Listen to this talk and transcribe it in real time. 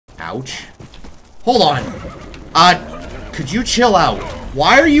Ouch. Hold on. Could you chill out?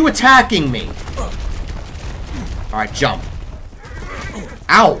 Why are you attacking me? Alright, jump.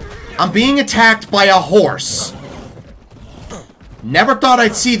 Ow! I'm being attacked by a horse. Never thought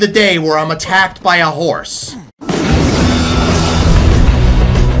I'd see the day where I'm attacked by a horse.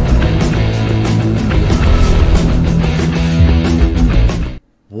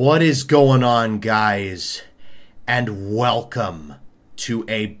 What is going on, guys? And welcome to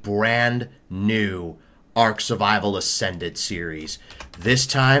a brand new Ark Survival Ascended series. This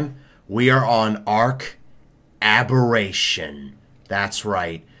time, we are on Ark Aberration. That's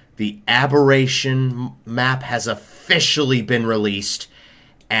right. The Aberration map has officially been released,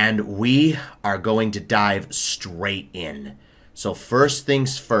 and we are going to dive straight in. So first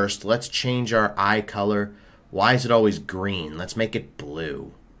things first, let's change our eye color. Why is it always green? Let's make it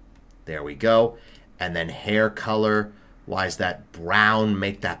blue. There we go. And then hair color. Why is that brown?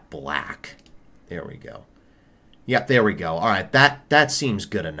 Make that black. There we go. Yep, there we go. Alright, that seems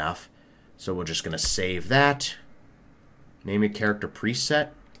good enough. So we're just going to save that. Name your character preset.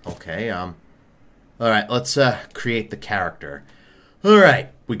 Okay, alright, let's create the character.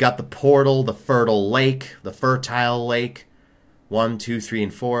 Alright, we got the portal, the fertile lake, the fertile lake. 1, 2, 3,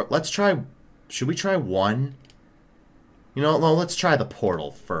 and 4. Let's try... Should we try 1? You know, no, let's try the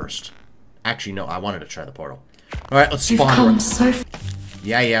portal first. Actually, no, I wanted to try the portal. Alright, let's spawn.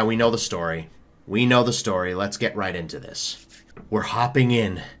 Yeah, we know the story. We know the story. Let's get right into this. We're hopping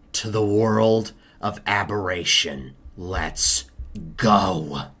in to the world of Aberration. Let's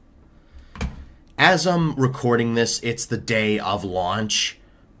go. As I'm recording this, it's the day of launch,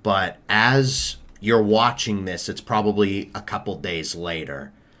 but as you're watching this, it's probably a couple days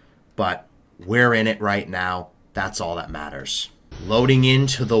later. But we're in it right now. That's all that matters. Loading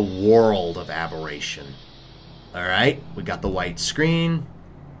into the world of Aberration. Alright, we got the white screen.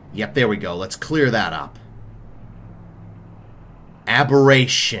 Yep, there we go. Let's clear that up.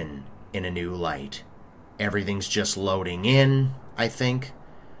 Aberration in a new light. Everything's just loading in, I think.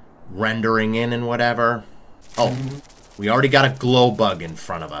 Rendering in and whatever. Oh, we already got a glow bug in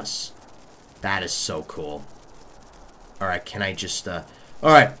front of us. That is so cool. Alright, can I just,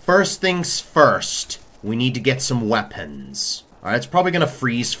 Alright, first things first. We need to get some weapons. Alright, it's probably going to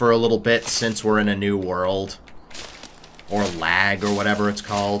freeze for a little bit since we're in a new world. Or lag, or whatever it's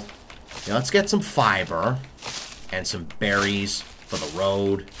called. Yeah, let's get some fiber. And some berries for the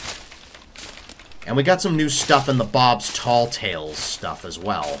road. And we got some new stuff in the Bob's Tall Tales stuff as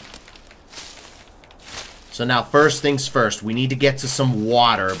well. So now, first things first, we need to get to some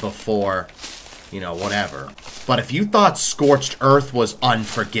water before, you know, whatever. But if you thought Scorched Earth was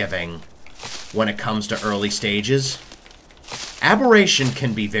unforgiving when it comes to early stages, Aberration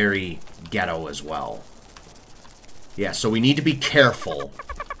can be very ghetto as well. Yeah, so we need to be careful.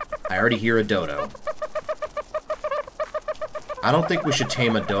 I already hear a dodo. I don't think we should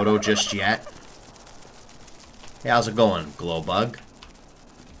tame a dodo just yet. Hey, how's it going, Glowbug?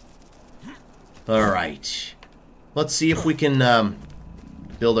 Alright. Let's see if we can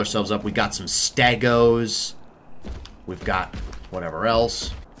build ourselves up. We got some stegos. We've got whatever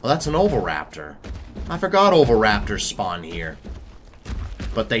else. Well, that's an oviraptor. I forgot oviraptors spawn here.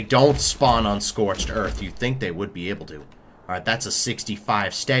 But they don't spawn on Scorched Earth. You'd think they would be able to. Alright, that's a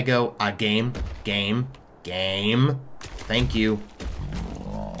 65 stego. Game. Thank you.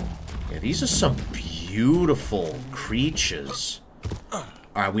 Yeah, these are some beautiful creatures.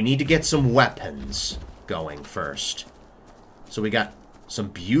 Alright, we need to get some weapons going first. So we got some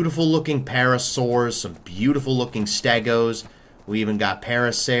beautiful looking parasaurs, some beautiful looking stegos. We even got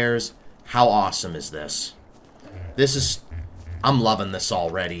paracers. How awesome is this? This is... I'm loving this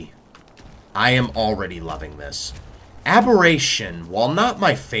already. I am already loving this. Aberration, while not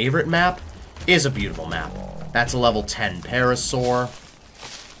my favorite map, is a beautiful map. That's a level 10 parasaur.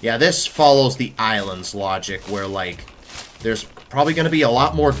 Yeah, this follows the islands logic where, like, there's probably going to be a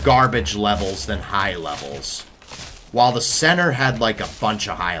lot more garbage levels than high levels. While the center had, like, a bunch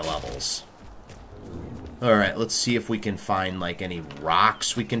of high levels. Alright, let's see if we can find, like, any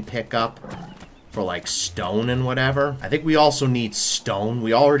rocks we can pick up. For, like, stone and whatever. I think we also need stone.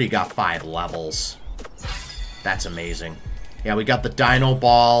 We already got 5 levels. That's amazing. Yeah, we got the Dino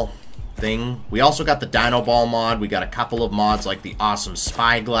Ball thing. We also got the Dino Ball mod. We got a couple of mods like the awesome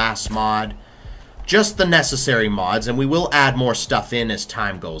Spyglass mod. Just the necessary mods, and we will add more stuff in as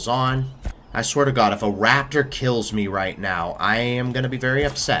time goes on. I swear to God, if a raptor kills me right now, I am going to be very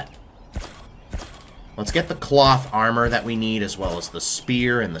upset. Let's get the cloth armor that we need, as well as the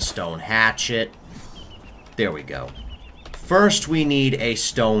spear and the stone hatchet. There we go. First, we need a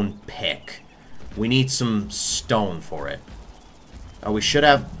stone pick. We need some stone for it. Oh, we should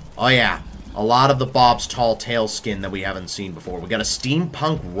have... Oh, yeah. A lot of the Bob's Tall Tale skin that we haven't seen before. We got a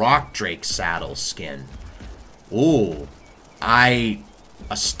Steampunk Rock Drake saddle skin. Ooh. A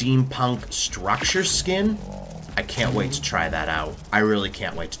Steampunk Structure skin? I can't wait to try that out. I really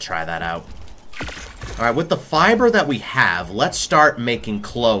can't wait to try that out. Alright, with the fiber that we have, let's start making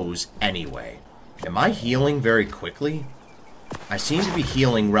clothes anyway. Am I healing very quickly? I seem to be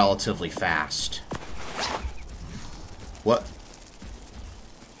healing relatively fast. What?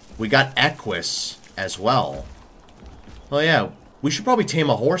 We got Equus as well. Oh yeah, we should probably tame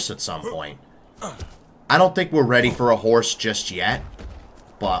a horse at some point. I don't think we're ready for a horse just yet,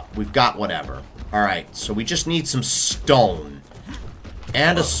 but we've got whatever. Alright, so we just need some stone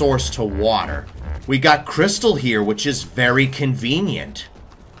and a source to water. We got crystal here, which is very convenient.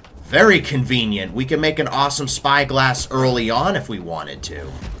 Very convenient. We can make an awesome spyglass early on if we wanted to.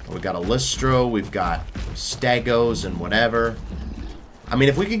 We got a Listro, we've got Stegos and whatever. I mean,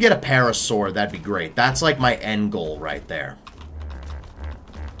 if we could get a Parasaur, that'd be great. That's like my end goal right there.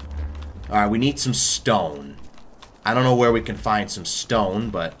 Alright, we need some stone. I don't know where we can find some stone,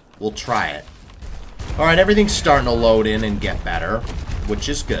 but we'll try it. Alright, everything's starting to load in and get better, which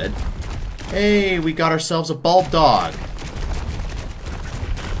is good. Hey, we got ourselves a bulb dog.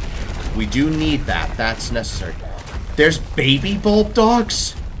 We do need that. That's necessary. There's baby bulb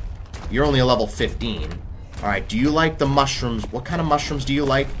dogs? You're only a level 15. Alright, do you like the mushrooms? What kind of mushrooms do you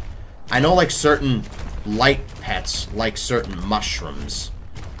like? I know like certain light pets like certain mushrooms.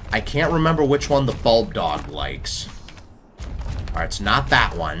 I can't remember which one the bulb dog likes. Alright, it's not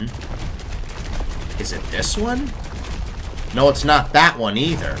that one. Is it this one? No, it's not that one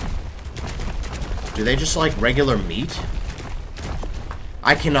either. Do they just like regular meat?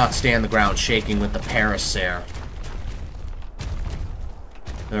 I cannot stand the ground shaking with the Parasaur.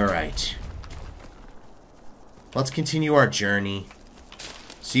 Alright. Let's continue our journey.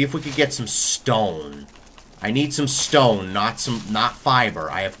 See if we could get some stone. I need some stone, not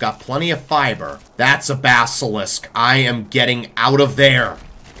fiber. I have got plenty of fiber. That's a basilisk. I am getting out of there.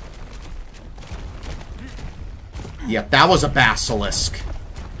 Yep, that was a basilisk.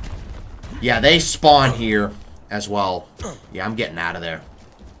 Yeah, they spawn here as well. Yeah, I'm getting out of there.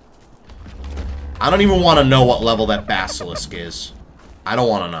 I don't even want to know what level that basilisk is. I don't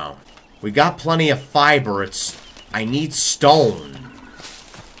want to know. We got plenty of fiber. I need stone.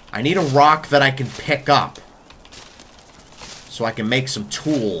 I need a rock that I can pick up. So I can make some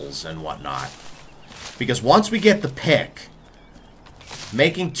tools and whatnot. Because once we get the pick,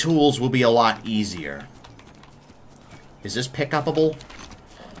 making tools will be a lot easier. Is this pick-upable?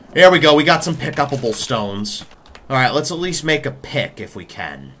 There we go. We got some pick-upable stones. Alright, let's at least make a pick if we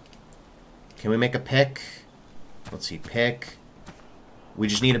can. Can we make a pick? Let's see, pick. We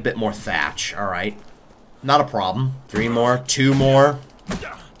just need a bit more thatch. Alright. Not a problem. 3 more. 2 more.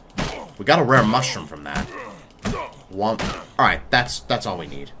 We got a rare mushroom from that. 1. Alright, that's all we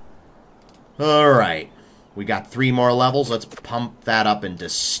need. Alright. We got 3 more levels. Let's pump that up into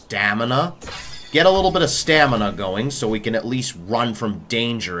stamina. Get a little bit of stamina going so we can at least run from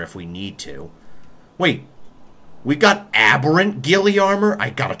danger if we need to. Wait. We got aberrant ghillie armor? I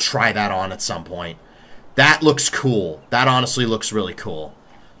gotta try that on at some point. That looks cool. That honestly looks really cool.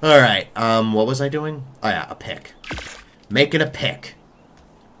 Alright, what was I doing? Oh yeah, a pick. Making a pick.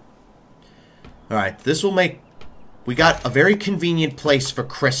 Alright, this will make... We got a very convenient place for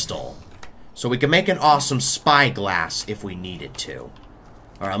crystal. So we can make an awesome spyglass if we needed to.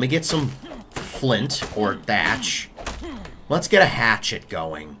 Alright, let me get some flint or thatch. Let's get a hatchet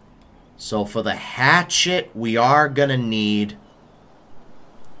going. So for the hatchet, we are gonna need...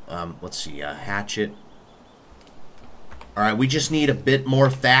 let's see, a hatchet. Alright, we just need a bit more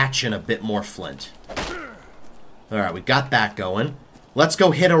thatch and a bit more flint. Alright, we got that going. Let's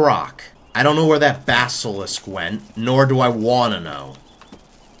go hit a rock. I don't know where that basilisk went, nor do I want to know.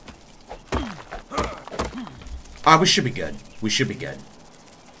 Alright, we should be good. We should be good.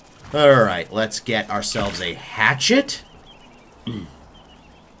 Alright, let's get ourselves a hatchet.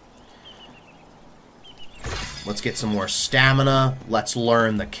 Let's get some more stamina. Let's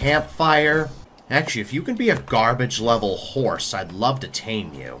learn the campfire. Actually, if you can be a garbage level horse, I'd love to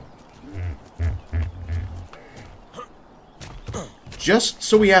tame you. Just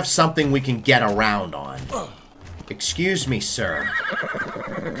so we have something we can get around on. Excuse me, sir.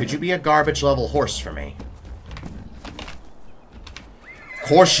 Could you be a garbage level horse for me? Of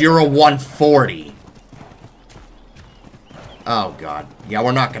course you're a 140. Oh, God. Yeah,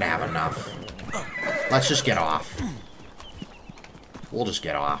 we're not gonna have enough. Let's just get off. We'll just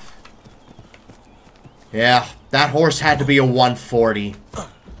get off. Yeah, that horse had to be a 140.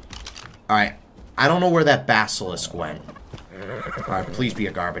 Alright. I don't know where that basilisk went. Alright, please be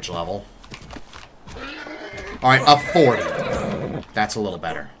a garbage level. Alright, up 40. That's a little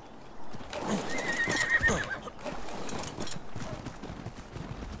better.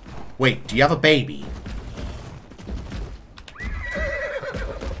 Wait, do you have a baby?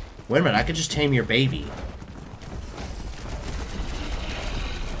 Wait a minute, I could just tame your baby.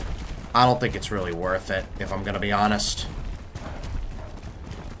 I don't think it's really worth it, if I'm gonna be honest.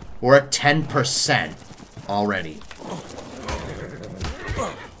 We're at 10% already.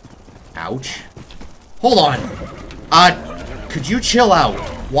 Ouch. Hold on. Could you chill out?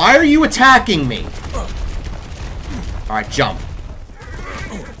 Why are you attacking me? Alright, jump.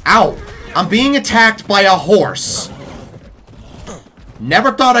 Ow! I'm being attacked by a horse.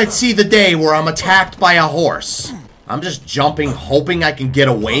 Never thought I'd see the day where I'm attacked by a horse. I'm just jumping, hoping I can get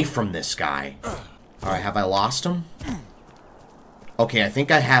away from this guy. Alright, have I lost him? Okay, I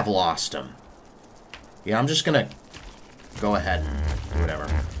think I have lost him. Yeah, I'm just gonna go ahead and whatever.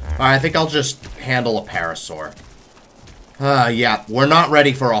 Alright, I think I'll just handle a parasaur. Yeah, we're not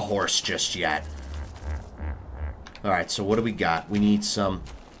ready for a horse just yet. Alright, so what do we got? We need some...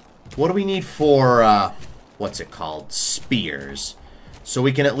 What do we need for, what's it called? Spears. So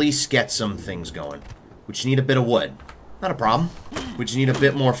we can at least get some things going. We just need a bit of wood. Not a problem. We just need a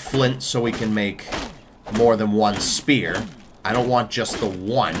bit more flint so we can make more than one spear. I don't want just the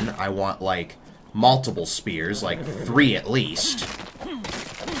one. I want, like, multiple spears. Like, 3 at least.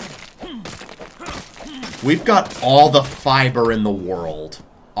 We've got all the fiber in the world.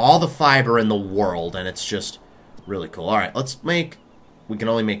 All the fiber in the world, and it's just really cool. Alright, let's make... We can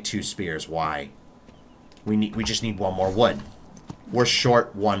only make 2 spears. Why? We just need 1 more wood. We're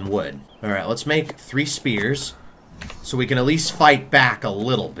short 1 wood. Alright, let's make 3 spears. So we can at least fight back a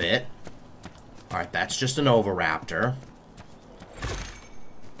little bit. Alright, that's just an Oviraptor.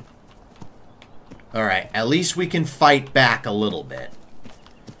 Alright, at least we can fight back a little bit.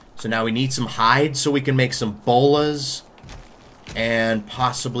 So now we need some hide so we can make some bolas. And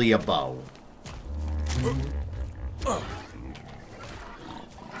possibly a bow.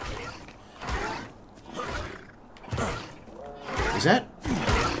 Is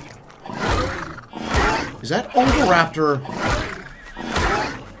that Oviraptor?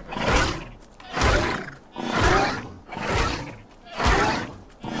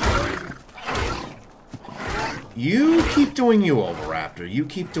 You keep doing you, Oviraptor. You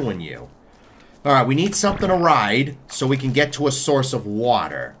keep doing you. Alright, we need something to ride so we can get to a source of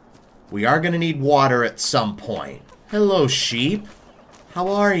water. We are going to need water at some point. Hello, sheep. How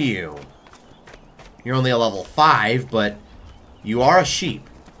are you? You're only a level 5, but you are a sheep.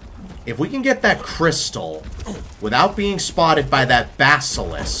 If we can get that crystal without being spotted by that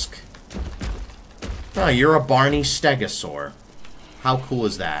basilisk... Oh, you're a Barney Stegosaur. How cool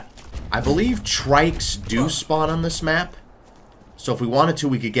is that? I believe trikes do spawn on this map. So if we wanted to,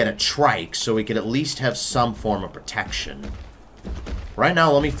 we could get a trike, so we could at least have some form of protection. Right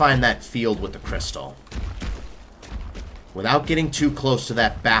now, let me find that field with the crystal. Without getting too close to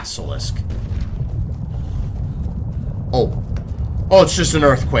that basilisk. Oh. Oh, it's just an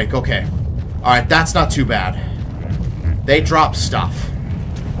earthquake. Okay. Alright, that's not too bad. They drop stuff.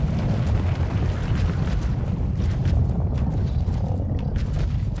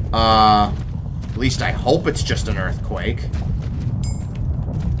 At least I hope it's just an earthquake.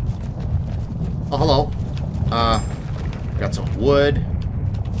 Oh, hello. Got some wood.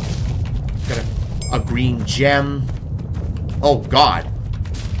 Got a green gem. Oh, God.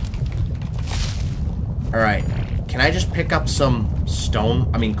 Alright. Can I just pick up some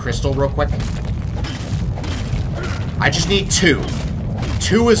crystal real quick? I just need 2.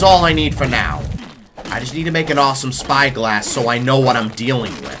 2 is all I need for now. I just need to make an awesome spyglass so I know what I'm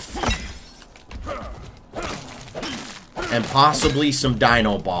dealing with. And possibly some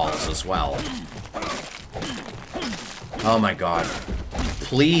dino balls as well. Oh my god.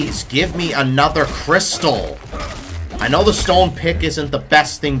 Please, give me another crystal. I know the stone pick isn't the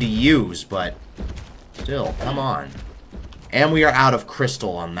best thing to use, but... Still, come on. And we are out of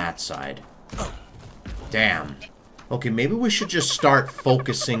crystal on that side. Damn. Okay, maybe we should just start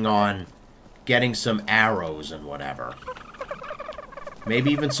focusing on getting some arrows and whatever.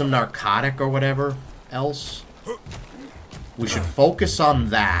 Maybe even some narcotic or whatever else. We should focus on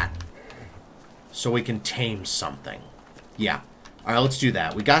that so we can tame something. Yeah. Alright, let's do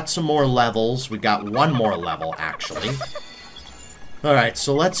that. We got some more levels. We got 1 more level, actually. Alright,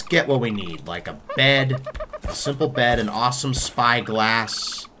 so let's get what we need. Like a bed, a simple bed, an awesome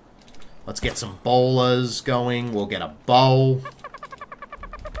spyglass. Let's get some bolas going. We'll get a bow.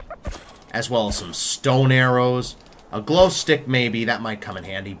 As well as some stone arrows. A glow stick, maybe. That might come in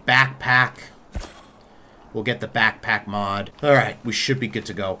handy. Backpack. We'll get the backpack mod. Alright, we should be good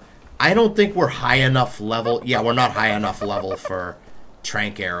to go. I don't think we're high enough level. Yeah, we're not high enough level for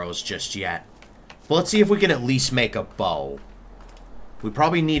trank arrows just yet. But let's see if we can at least make a bow. We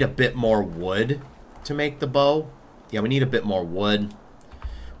probably need a bit more wood to make the bow. Yeah, we need a bit more wood.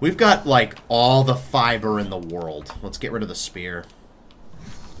 We've got, like, all the fiber in the world. Let's get rid of the spear.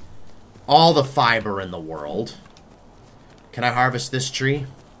 All the fiber in the world. Can I harvest this tree?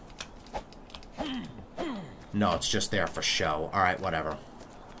 No, it's just there for show. Alright, whatever.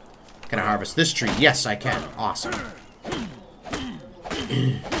 Can I harvest this tree? Yes, I can. Awesome.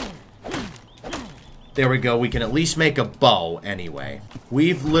 There we go. We can at least make a bow anyway.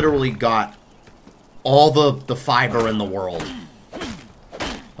 We've literally got all the fiber in the world.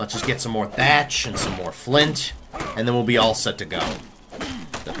 Let's just get some more thatch and some more flint, and then we'll be all set to go.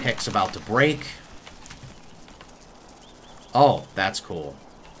 The pick's about to break. Oh, that's cool.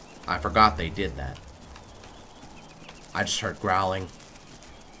 I forgot they did that. I just heard growling.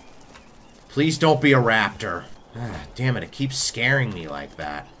 Please don't be a raptor. Ah, damn it, it keeps scaring me like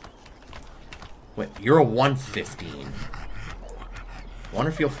that. Wait, you're a 115.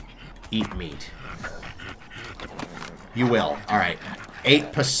 Wonder if you'll eat meat. You will. Alright.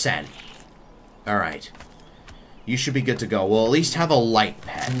 8%. Alright. You should be good to go. We'll at least have a light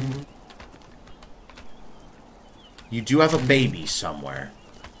pet. You do have a baby somewhere.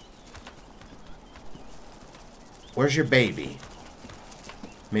 Where's your baby?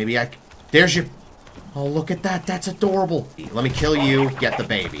 Maybe I... There's your... Oh, look at that. That's adorable. Let me kill you. Get the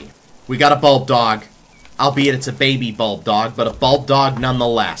baby. We got a bulb dog. Albeit it's a baby bulb dog, but a bulb dog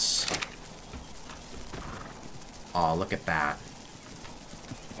nonetheless. Oh, look at that.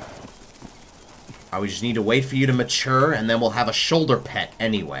 We just need to wait for you to mature, and then we'll have a shoulder pet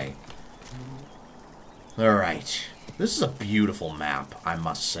anyway. Alright. This is a beautiful map, I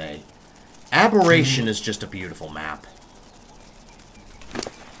must say. Aberration is just a beautiful map.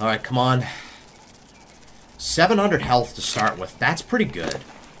 Alright, come on. 700 health to start with. That's pretty good.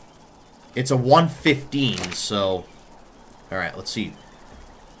 It's a 115, so... Alright, let's see.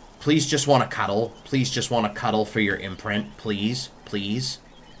 Please just want to cuddle. Please just want to cuddle for your imprint. Please. Please.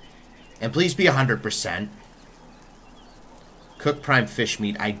 And please be 100%. Cooked prime fish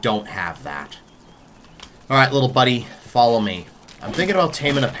meat. I don't have that. Alright, little buddy. Follow me. I'm thinking about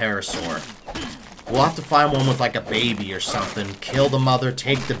taming a parasaur. We'll have to find one with like a baby or something. Kill the mother,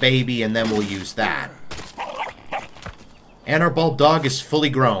 take the baby, and then we'll use that. And our bulb dog is fully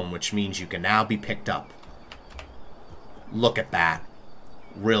grown, which means you can now be picked up. Look at that.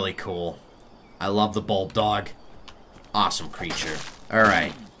 Really cool. I love the bulb dog. Awesome creature.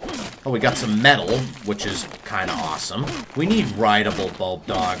 Alright. Oh, we got some metal, which is kind of awesome. We need rideable bulb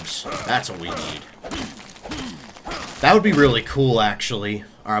dogs. That's what we need. That would be really cool, actually.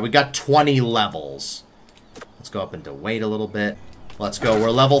 Alright, we got 20 levels. Let's go up into weight a little bit. Let's go.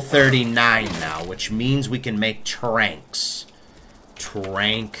 We're level 39 now, which means we can make tranks.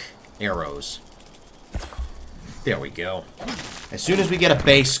 Trank arrows. There we go. As soon as we get a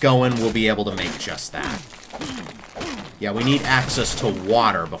base going, we'll be able to make just that. Yeah, we need access to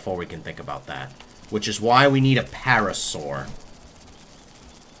water before we can think about that. Which is why we need a parasaur.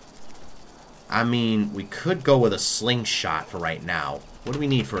 I mean, we could go with a slingshot for right now. What do we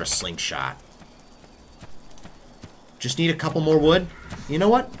need for a slingshot? Just need a couple more wood? You know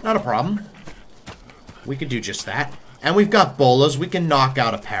what? Not a problem. We could do just that. And we've got bolas. We can knock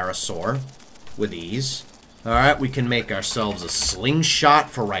out a parasaur with ease. Alright, we can make ourselves a slingshot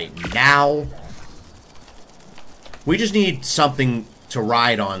for right now. We just need something to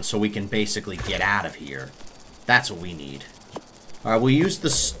ride on so we can basically get out of here. That's what we need. Alright, we'll use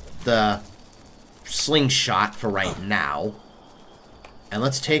the slingshot for right now. And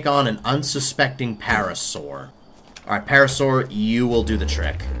let's take on an unsuspecting parasaur. Alright, parasaur, you will do the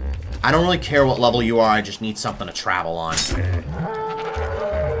trick. I don't really care what level you are, I just need something to travel on.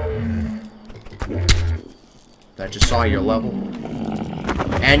 I just saw your level.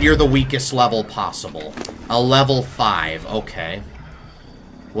 And you're the weakest level possible. A level 5, okay.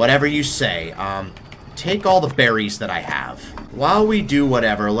 Whatever you say. Take all the berries that I have. While we do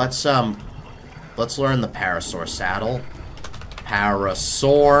whatever, let's learn the parasaur saddle.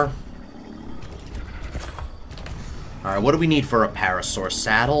 Parasaur. Alright, what do we need for a parasaur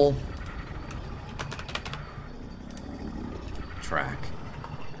saddle? Track.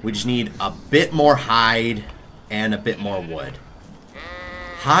 We just need a bit more hide and a bit more wood.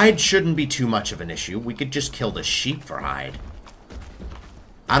 Hide shouldn't be too much of an issue. We could just kill the sheep for hide.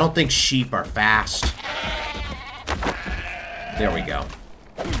 I don't think sheep are fast. There we go.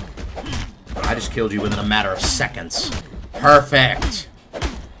 I just killed you within a matter of seconds. Perfect.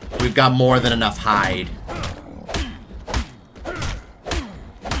 We've got more than enough hide.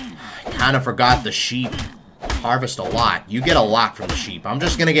 kind of forgot the sheep harvest a lot. You get a lot from the sheep. I'm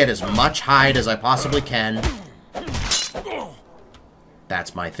just going to get as much hide as I possibly can.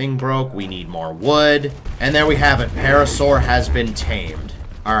 That's my thing broke. We need more wood. And there we have it. Parasaur has been tamed.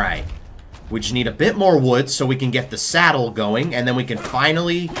 Alright. We just need a bit more wood so we can get the saddle going, and then we can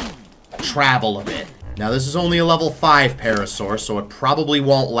finally travel a bit. Now, this is only a level 5 Parasaur, so it probably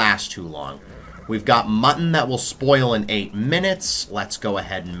won't last too long. We've got mutton that will spoil in 8 minutes. Let's go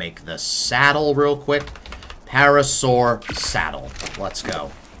ahead and make the saddle real quick. Parasaur saddle. Let's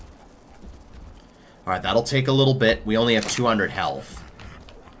go. Alright, that'll take a little bit. We only have 200 health.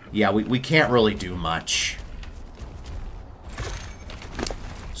 Yeah, we can't really do much.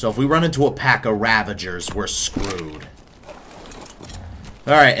 So if we run into a pack of Ravagers, we're screwed.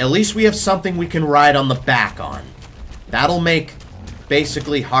 Alright, at least we have something we can ride on the back on. That'll make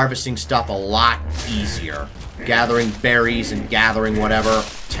basically harvesting stuff a lot easier. Gathering berries and gathering whatever,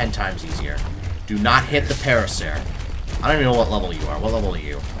 10 times easier. Do not hit the Parasaur. I don't even know what level you are. What level are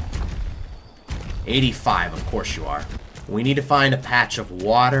you? 85, of course you are. We need to find a patch of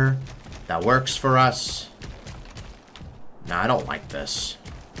water that works for us. Nah, I don't like this.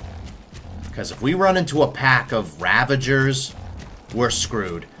 Because if we run into a pack of Ravagers, we're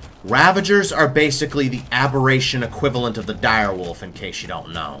screwed. Ravagers are basically the Aberration equivalent of the direwolf, in case you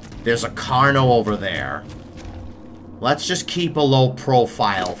don't know. There's a Carno over there. Let's just keep a low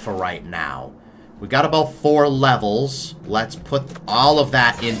profile for right now. We got about 4 levels. Let's put all of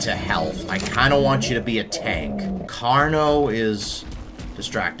that into health. I kind of want you to be a tank. Carno is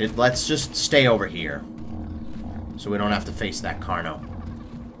distracted. Let's just stay over here, so we don't have to face that Carno.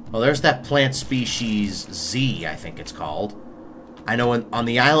 Well, there's that plant species Z, I think it's called. I know on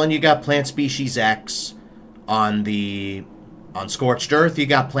the island you got plant species X. On Scorched Earth you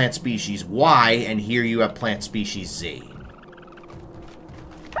got plant species Y, and here you have plant species Z.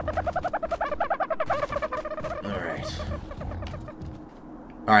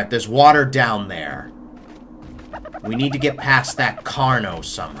 Alright, there's water down there. We need to get past that Carno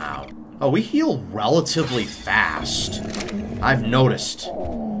somehow. Oh, we heal relatively fast. I've noticed.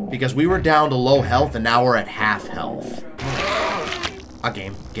 Because we were down to low health and now we're at half health.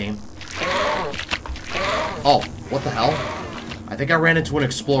 Game. Oh, what the hell? I think I ran into an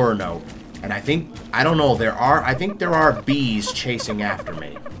explorer note. And I don't know, I think there are bees chasing after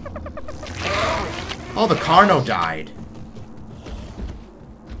me. Oh, the Carno died.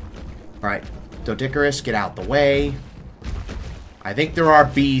 Alright, Doedicurus, get out the way. I think there are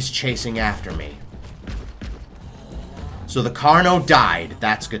bees chasing after me. So the Carno died.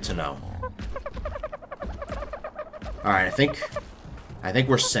 That's good to know. Alright, I think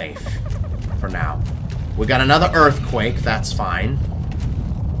we're safe. For now. We got another earthquake. That's fine.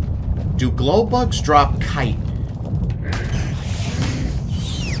 Do glow bugs drop chitin?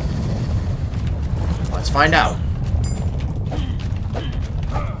 Let's find out.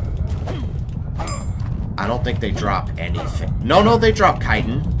 I don't think they drop anything. No, they drop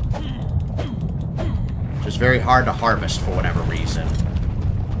chitin. Just very hard to harvest for whatever reason.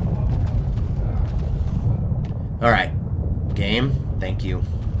 Alright. Game. Thank you.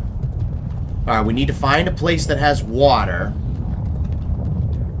 Alright, we need to find a place that has water.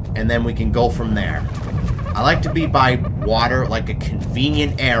 And then we can go from there. I like to be by water, like a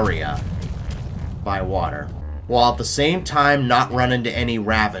convenient area. By water. While at the same time not run into any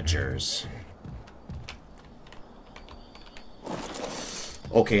Ravagers.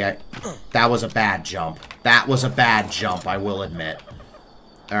 Okay, that was a bad jump. That was a bad jump, I will admit.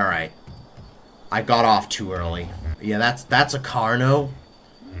 Alright. I got off too early. Yeah, that's a Carno.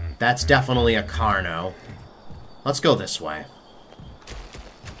 That's definitely a Carno. Let's go this way.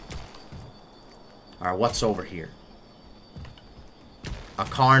 Alright, what's over here? A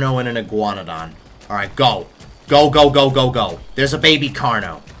Carno and an Iguanodon. Alright, go. Go. There's a baby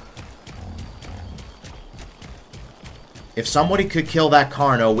Carno. If somebody could kill that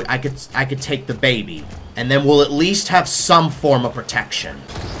Carno, I could take the baby. And then we'll at least have some form of protection.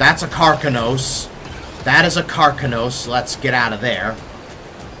 That's a Carcanos. That is a Carcanos. Let's get out of there.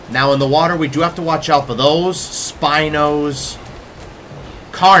 Now in the water, we do have to watch out for those. Spinos.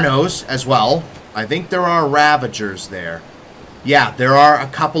 Carnos as well. I think there are Ravagers there. Yeah, there are a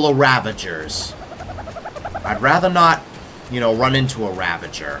couple of Ravagers. I'd rather not, run into a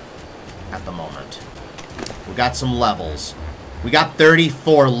Ravager at the moment. We got some levels. We got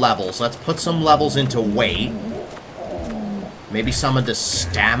 34 levels. Let's put some levels into weight. Maybe some into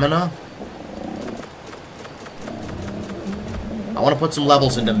stamina. I want to put some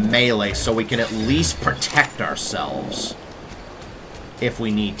levels into melee so we can at least protect ourselves. If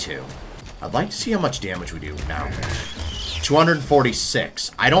we need to. I'd like to see how much damage we do now.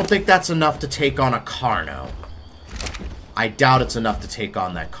 246. I don't think that's enough to take on a Carno. I doubt it's enough to take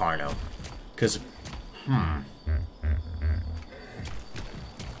on that Carno. Because,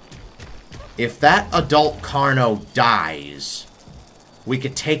 if that adult Carno dies, we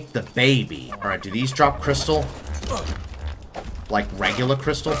could take the baby. Alright, do these drop crystal? Like regular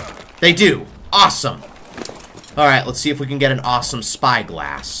crystal? They do! Awesome! Alright, let's see if we can get an awesome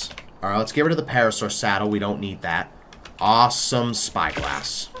spyglass. Alright, let's get rid of the Parasaur saddle. We don't need that. Awesome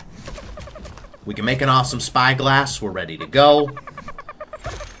spyglass. We can make an awesome spyglass. We're ready to go.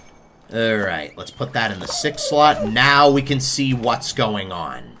 Alright, let's put that in the 6 slot. Now we can see what's going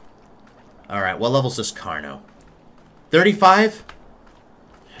on. Alright, what level's this Carno? 35?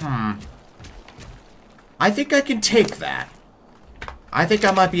 I think I can take that. I think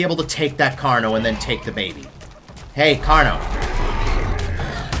I might be able to take that Carno and then take the baby. Hey, Carno.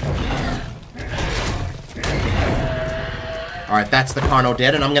 Alright, that's the Carno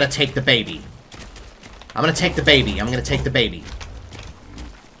dead, and I'm gonna take the baby. I'm gonna take the baby. I'm gonna take the baby.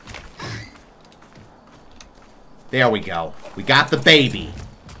 There we go. We got the baby.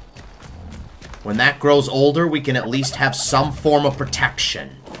 When that grows older, we can at least have some form of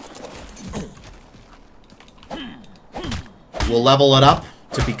protection. We'll level it up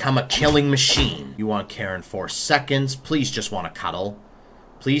to become a killing machine. You want Karen 4 seconds. Please just want to cuddle.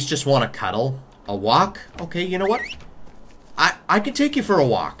 Please just want to cuddle. A walk? Okay, you know what? I can take you for a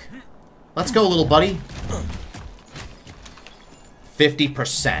walk. Let's go, little buddy.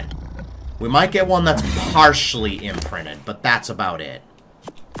 50%. We might get one that's partially imprinted, but that's about it.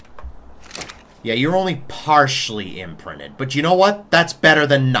 Yeah, you're only partially imprinted. But you know what? That's better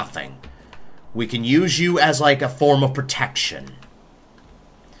than nothing. We can use you as, like, a form of protection.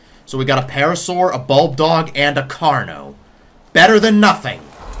 So we got a Parasaur, a Bulb Dog, and a Carno. Better than nothing.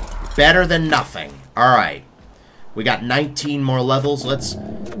 Better than nothing. Alright. We got 19 more levels. Let's...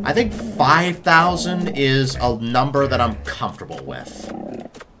 I think 5,000 is a number that I'm comfortable with.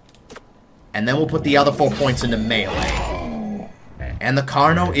 And then we'll put the other 4 points into melee. And the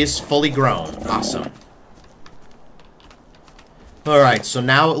Carno is fully grown. Awesome. Alright, so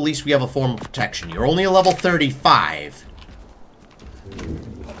now at least we have a form of protection. You're only a level 35.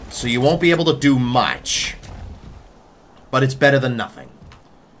 So you won't be able to do much. But it's better than nothing.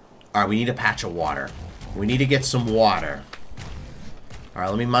 Alright, we need a patch of water. We need to get some water. Alright,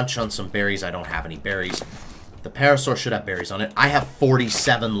 let me munch on some berries. I don't have any berries. The Parasaur should have berries on it. I have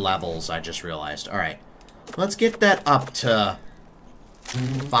 47 levels, I just realized. Alright, let's get that up to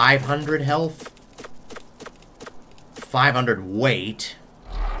 500 health. 500 weight.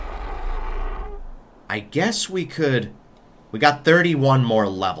 I guess we could... We got 31 more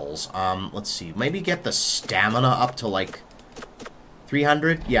levels. Let's see. Maybe get the stamina up to, like,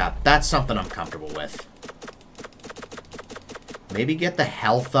 300? Yeah, that's something I'm comfortable with. Maybe get the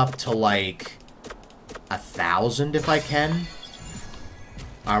health up to, like, 1,000 if I can.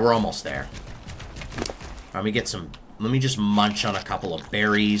 Alright, we're almost there. Alright, let me get some... Let me just munch on a couple of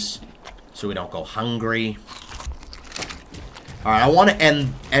berries so we don't go hungry. Alright, I want to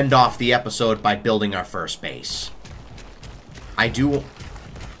end off the episode by building our first base. I do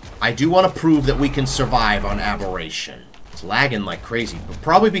want to prove that we can survive on Aberration. It's lagging like crazy, but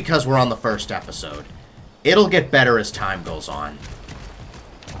probably because we're on the first episode. It'll get better as time goes on.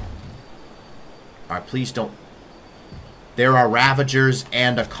 Alright, please don't... There are Ravagers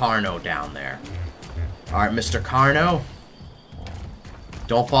and a Carno down there. Alright, Mr. Carno.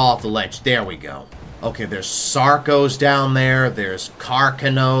 Don't fall off the ledge. There we go. Okay, there's Sarcos down there. There's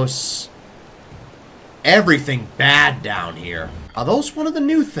Carcanos. Everything bad down here. Are those one of the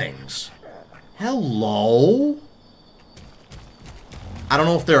new things? Hello? I don't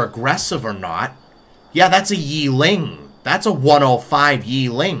know if they're aggressive or not. Yeah, that's a Yiling. That's a 105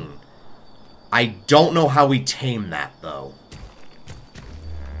 Yiling. I don't know how we tame that, though.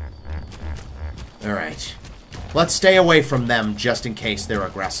 Alright. Let's stay away from them just in case they're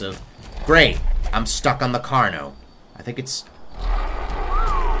aggressive. Great. I'm stuck on the Carno. I think it's...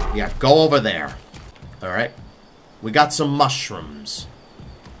 Yeah, go over there. Alright. We got some mushrooms.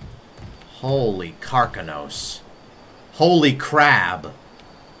 Holy Carcanos. Holy crab.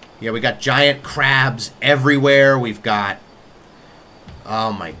 Yeah, we got giant crabs everywhere. We've got...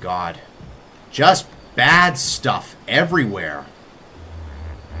 Oh my god. Just bad stuff everywhere.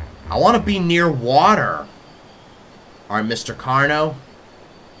 I want to be near water. Alright, Mr. Carno.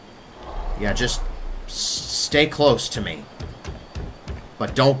 Yeah, just stay close to me.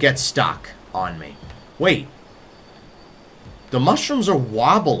 But don't get stuck on me. Wait. The mushrooms are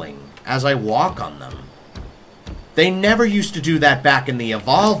wobbling as I walk on them. They never used to do that back in the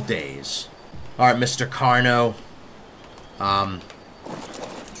Evolve days. Alright, Mr. Carno.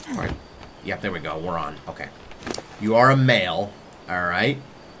 Alright. Yep, there we go. We're on. Okay. You are a male. Alright.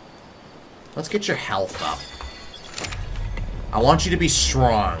 Let's get your health up. I want you to be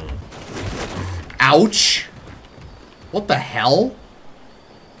strong. Ouch! What the hell?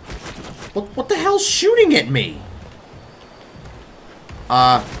 What the hell's shooting at me?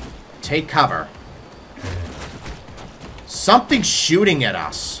 Take cover. Something's shooting at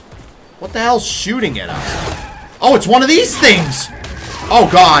us. What the hell's shooting at us? Oh, it's one of these things! Oh,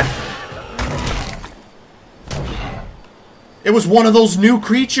 God. It was one of those new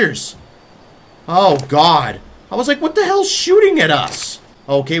creatures. Oh, God. I was like, what the hell's shooting at us?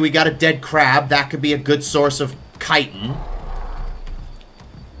 Okay, we got a dead crab. That could be a good source of chitin.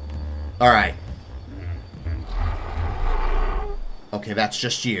 Alright. Okay, that's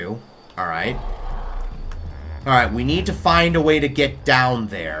just you. Alright. Alright, we need to find a way to get down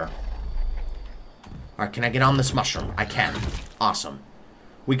there. Alright, can I get on this mushroom? I can. Awesome.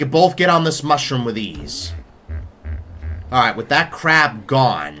 We could both get on this mushroom with ease. Alright, with that crab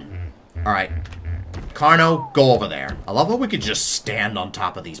gone. Alright. Carno, go over there. I love how we could just stand on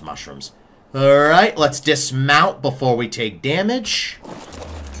top of these mushrooms. Alright, let's dismount before we take damage.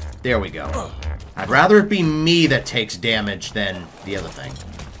 There we go. I'd rather it be me that takes damage than the other thing.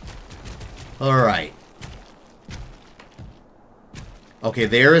 Alright. Okay,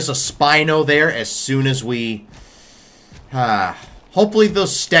 there is a Spino there as soon as we... hopefully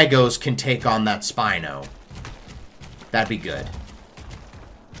those Stegos can take on that Spino. That'd be good.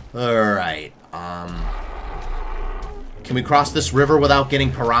 Alright, can we cross this river without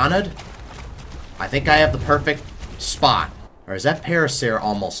getting piranha'd? I think I have the perfect spot. Or is that Parasaur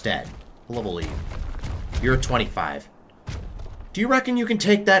almost dead? What level are you? You're a 25. Do you reckon you can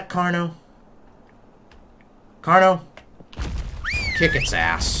take that, Carno? Carno? Kick its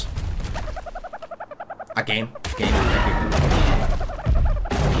ass. A game. Game. Thank you.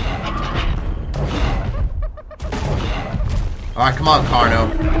 Alright, come on, Carno.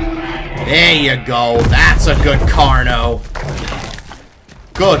 There you go. That's a good Carno.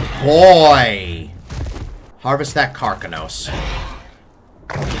 Good boy. Harvest that Carcanos.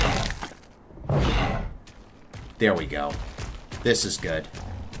 There we go. This is good.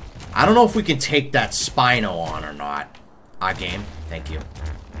 I don't know if we can take that Spino on or not. Game. Thank you.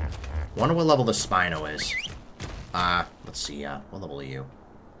 Wonder what level the Spino is. Let's see. What level are you?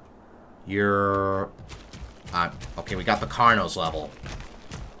 You're... okay, we got the Carno's level.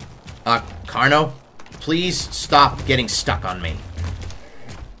 Carno, please stop getting stuck on me.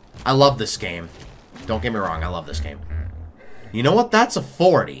 I love this game. Don't get me wrong, I love this game. You know what? That's a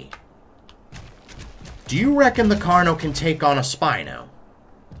 40. Do you reckon the Carno can take on a Spino?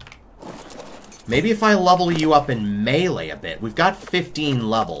 Maybe if I level you up in melee a bit. We've got 15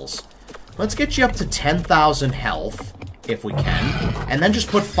 levels. Let's get you up to 10,000 health, if we can. And then just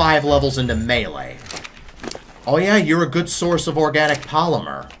put 5 levels into melee. Oh yeah, you're a good source of organic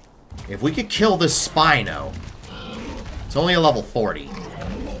polymer. If we could kill this Spino... It's only a level 40.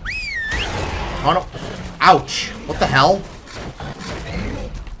 Oh no. Ouch. What the hell?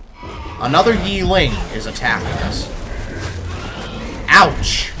 Another Yi-Ling is attacking us.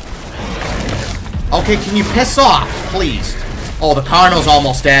 Ouch. Okay, can you piss off, please? Oh, the Carno's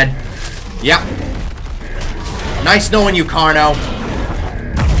almost dead. Yep. Nice knowing you, Carno.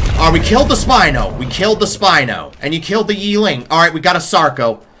 We killed the Spino. We killed the Spino. And you killed the Yi-Ling. Alright, we got a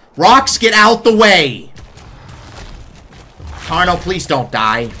Sarco. Rocks, get out the way! Carno, please don't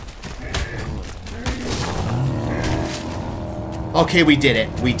die. Okay, we did it.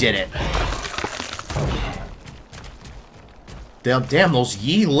 We did it. Damn, those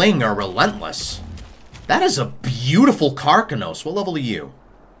Yi-Ling are relentless. That is a beautiful Carcanos. What level are you?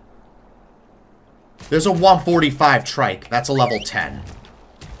 There's a 145 trike. That's a level 10.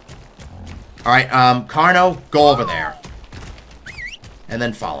 Alright, Carno, go over there. And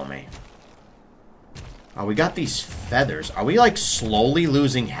then follow me. Oh, we got these feathers. Are we, like, slowly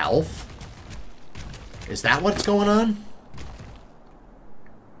losing health? Is that what's going on?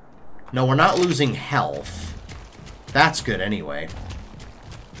 No, we're not losing health. That's good anyway.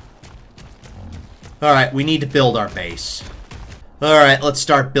 Alright, we need to build our base. Alright, let's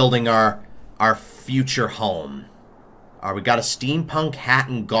start building our future home. Alright, we got a steampunk hat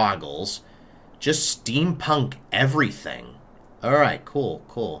and goggles. Just steampunk everything. Alright, cool,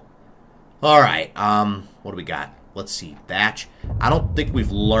 cool. Alright, what do we got? Let's see, thatch. I don't think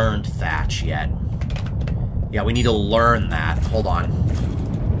we've learned thatch yet. Yeah, we need to learn that. Hold on.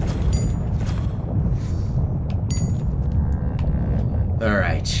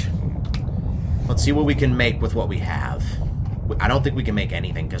 Alright. Let's see what we can make with what we have. I don't think we can make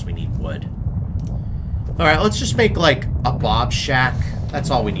anything because we need wood. Alright, let's just make, like, a Bob shack.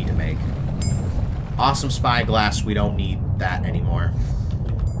 That's all we need to make. Awesome spyglass, we don't need that anymore.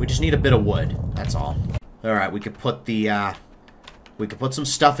 We just need a bit of wood, that's all. Alright, we could put the, we could put some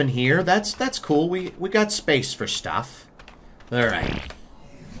stuff in here. That's cool. We got space for stuff. Alright.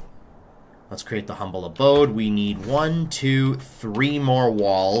 Let's create the humble abode. We need 1, 2, 3 more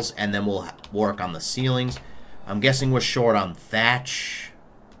walls, and then we'll work on the ceilings. I'm guessing we're short on thatch.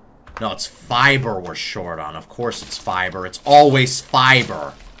 No, it's fiber we're short on. Of course it's fiber. It's always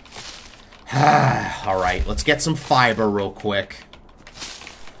fiber. Alright, let's get some fiber real quick.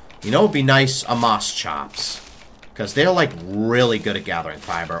 You know, it'd be nice, a moss chops. Because they're, like, really good at gathering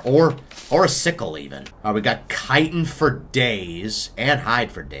fiber. Or a sickle, even. We got chitin for days, and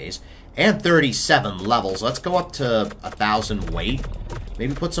hide for days. And 37 levels. Let's go up to 1,000 weight.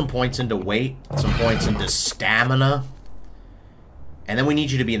 Maybe put some points into weight. Some points into stamina. And then we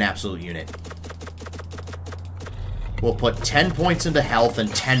need you to be an absolute unit. We'll put 10 points into health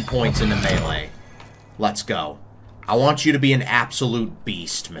and 10 points into melee. Let's go. I want you to be an absolute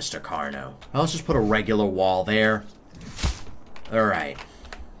beast, Mr. Carno. Now let's just put a regular wall there. Alright.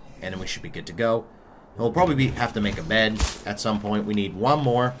 And then we should be good to go. We'll probably have to make a bed at some point. We need 1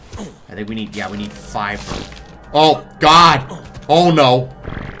 more. I think we need, yeah, we need 5. Oh, God! Oh, no.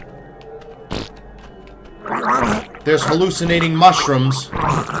 There's hallucinating mushrooms.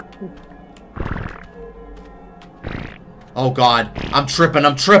 Oh, God. I'm tripping,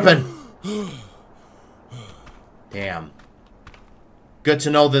 I'm tripping! Damn. Good to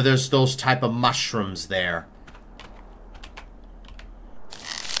know that there's those type of mushrooms there.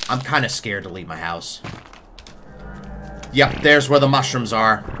 I'm kind of scared to leave my house. Yep, there's where the mushrooms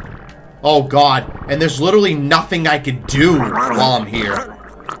are. Oh, God. And there's literally nothing I can do while I'm here.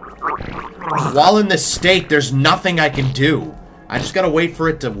 While in this state, there's nothing I can do. I just gotta wait for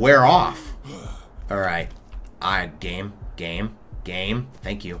it to wear off. Alright. Game.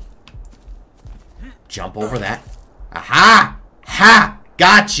 Thank you. Jump over that. Aha! Ha!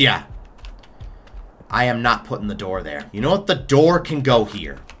 Gotcha! I am not putting the door there. You know what? The door can go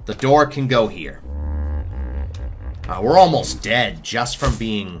here. The door can go here. We're almost dead just from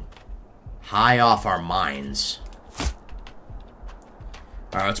being high off our minds.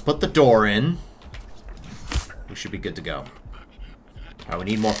 Alright, let's put the door in. We should be good to go. Alright, we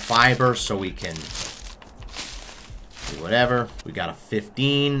need more fiber so we can do whatever. We got a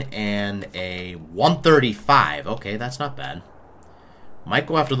 15 and a 135. Okay, that's not bad. Might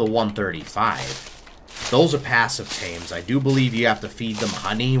go after the 135. Those are passive tames. I do believe you have to feed them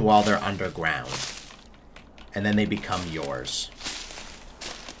honey while they're underground. And then they become yours.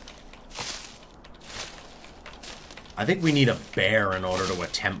 I think we need a bear in order to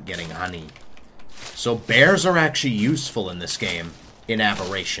attempt getting honey. So bears are actually useful in this game. In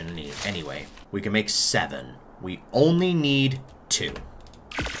Aberration, anyway. We can make 7. We only need 2.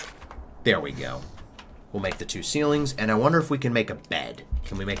 There we go. We'll make the 2 ceilings, and I wonder if we can make a bed.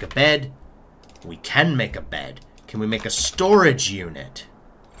 Can we make a bed? We can make a bed. Can we make a storage unit?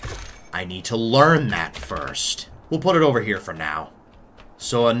 I need to learn that first. We'll put it over here for now.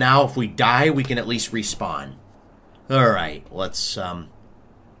 So now if we die, we can at least respawn. Alright, let's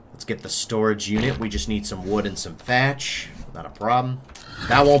get the storage unit. We just need some wood and some thatch. Not a problem.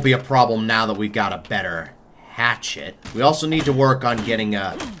 That won't be a problem now that we've got a better hatchet. We also need to work on getting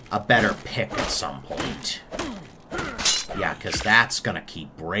a better pick at some point. Yeah, because that's going to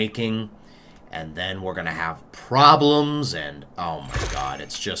keep breaking. And then we're going to have problems. And, oh my god,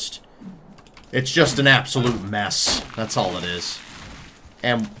 it's just an absolute mess. That's all it is.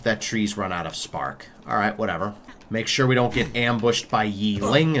 And that tree's run out of spark. Alright, whatever. Make sure we don't get ambushed by Yi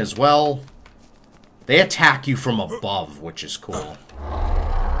Ling as well. They attack you from above, which is cool.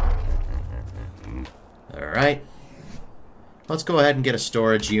 Alright. Let's go ahead and get a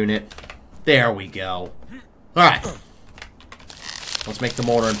storage unit. There we go. Alright. Let's make the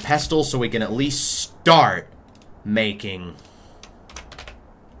mortar and pestle so we can at least start making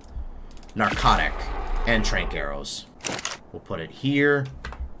narcotic and trank arrows. We'll put it here.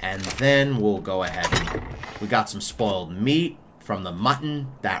 And then we'll go ahead and... We got some spoiled meat from the mutton.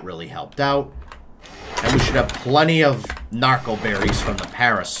 That really helped out. And we should have plenty of narco berries from the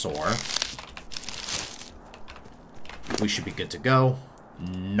parasaur. We should be good to go.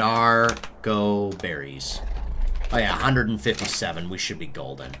 Narco berries. Oh yeah, 157. We should be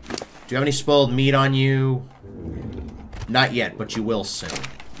golden. Do you have any spoiled meat on you? Not yet, but you will soon.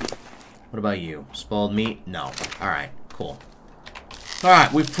 What about you? Spoiled meat? No. Alright, cool.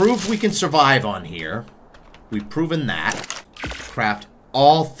 Alright, we've proved we can survive on here. We've proven that. Craft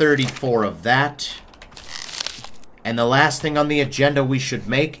all 34 of that. And the last thing on the agenda we should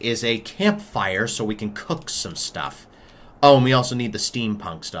make is a campfire so we can cook some stuff. Oh, and we also need the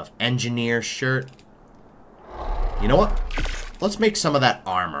steampunk stuff. Engineer shirt. You know what? Let's make some of that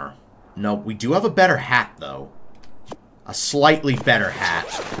armor. No, we do have a better hat, though. A slightly better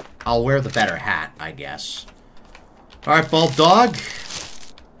hat. I'll wear the better hat, I guess. Alright, Bald Dog.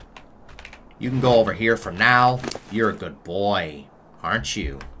 You can go over here for now. You're a good boy, aren't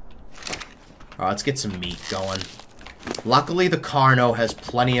you? Alright, let's get some meat going. Luckily, the Carno has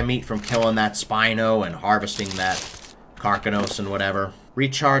plenty of meat from killing that Spino and harvesting that Carcanos and whatever.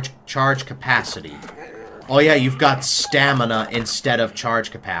 Recharge charge capacity. Oh yeah, you've got stamina instead of charge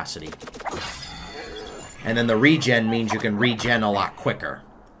capacity. And then the regen means you can regen a lot quicker.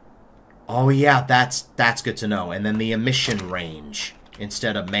 Oh yeah, that's good to know. And then the emission range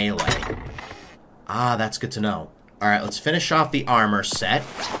instead of melee. Ah, that's good to know. Alright, let's finish off the armor set.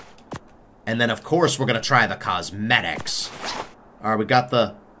 And then, of course, we're going to try the cosmetics. Alright, we got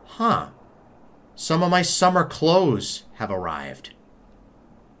the... Huh. Some of my summer clothes have arrived.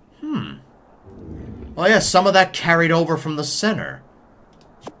 Oh yeah, some of that carried over from the center.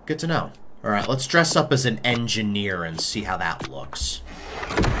 Good to know. Alright, let's dress up as an engineer and see how that looks.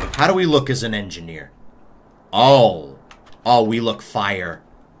 How do we look as an engineer? Oh. Oh, we look fire.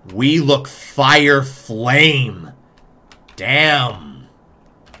 We look fire flame. Damn.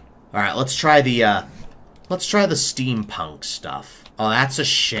 Alright, let's try the steampunk stuff. Oh, that's a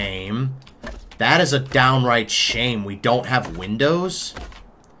shame. That is a downright shame. We don't have windows.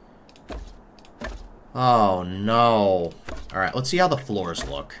 Oh, no. Alright, let's see how the floors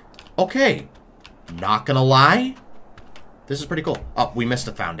look. Okay. Not gonna lie. This is pretty cool. Oh, we missed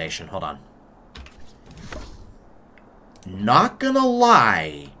a foundation. Hold on. Not gonna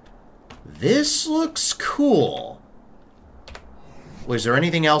lie. This looks cool. Was there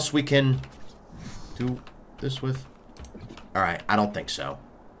anything else we can do this with? Alright, I don't think so.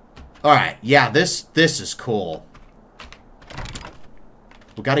 Alright, yeah, this is cool.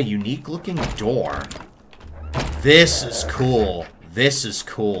 We got a unique looking door. This is cool. This is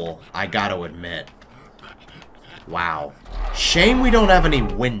cool, I gotta admit. Wow. Shame we don't have any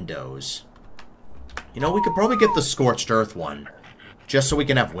windows. You know, we could probably get the Scorched Earth one. Just so we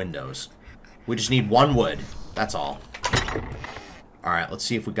can have windows. We just need one wood. That's all. Alright, let's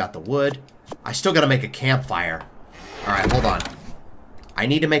see if we got the wood. I still gotta make a campfire. Alright, hold on. I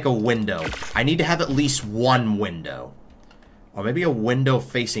need to make a window. I need to have at least one window. Or maybe a window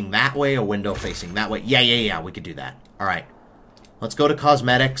facing that way, a window facing that way. Yeah, we could do that. Alright. Let's go to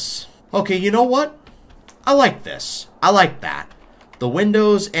cosmetics. Okay, you know what? I like this. I like that. The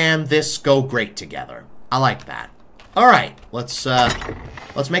windows and this go great together. I like that. Alright, let's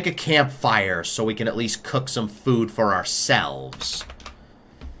make a campfire so we can at least cook some food for ourselves.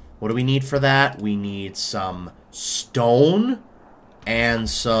 What do we need for that? We need some stone and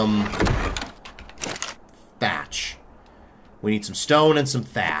some thatch. We need some stone and some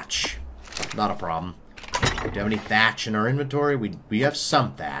thatch. Not a problem. Do you have any thatch in our inventory? We have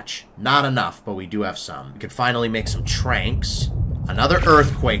some thatch. Not enough, but we do have some. We can finally make some tranks. Another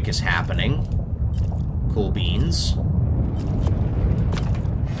earthquake is happening. Cool beans.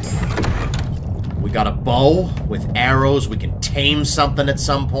 We got a bow with arrows. We can tame something at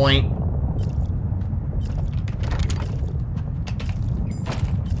some point.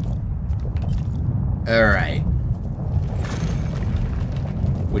 Alright.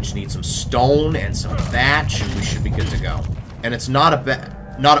 Which needs some stone and some thatch, and we should be good to go. And it's not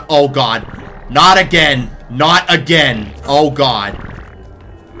a oh god. Not again. Not again. Oh god.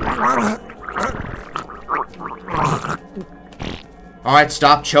 Alright,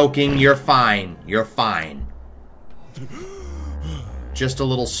 stop choking. You're fine. You're fine. Just a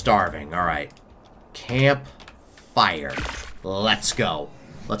little starving. Alright. Campfire. Let's go.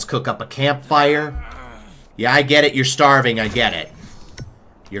 Let's cook up a campfire. Yeah, I get it. You're starving. I get it.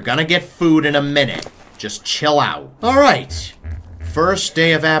 You're gonna get food in a minute. Just chill out. Alright. First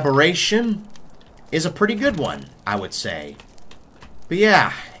day of Aberration is a pretty good one, I would say. But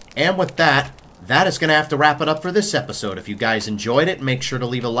yeah, and with that, that is going to have to wrap it up for this episode. If you guys enjoyed it, make sure to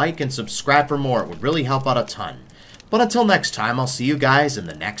leave a like and subscribe for more. It would really help out a ton. But until next time, I'll see you guys in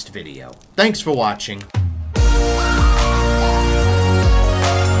the next video. Thanks for watching.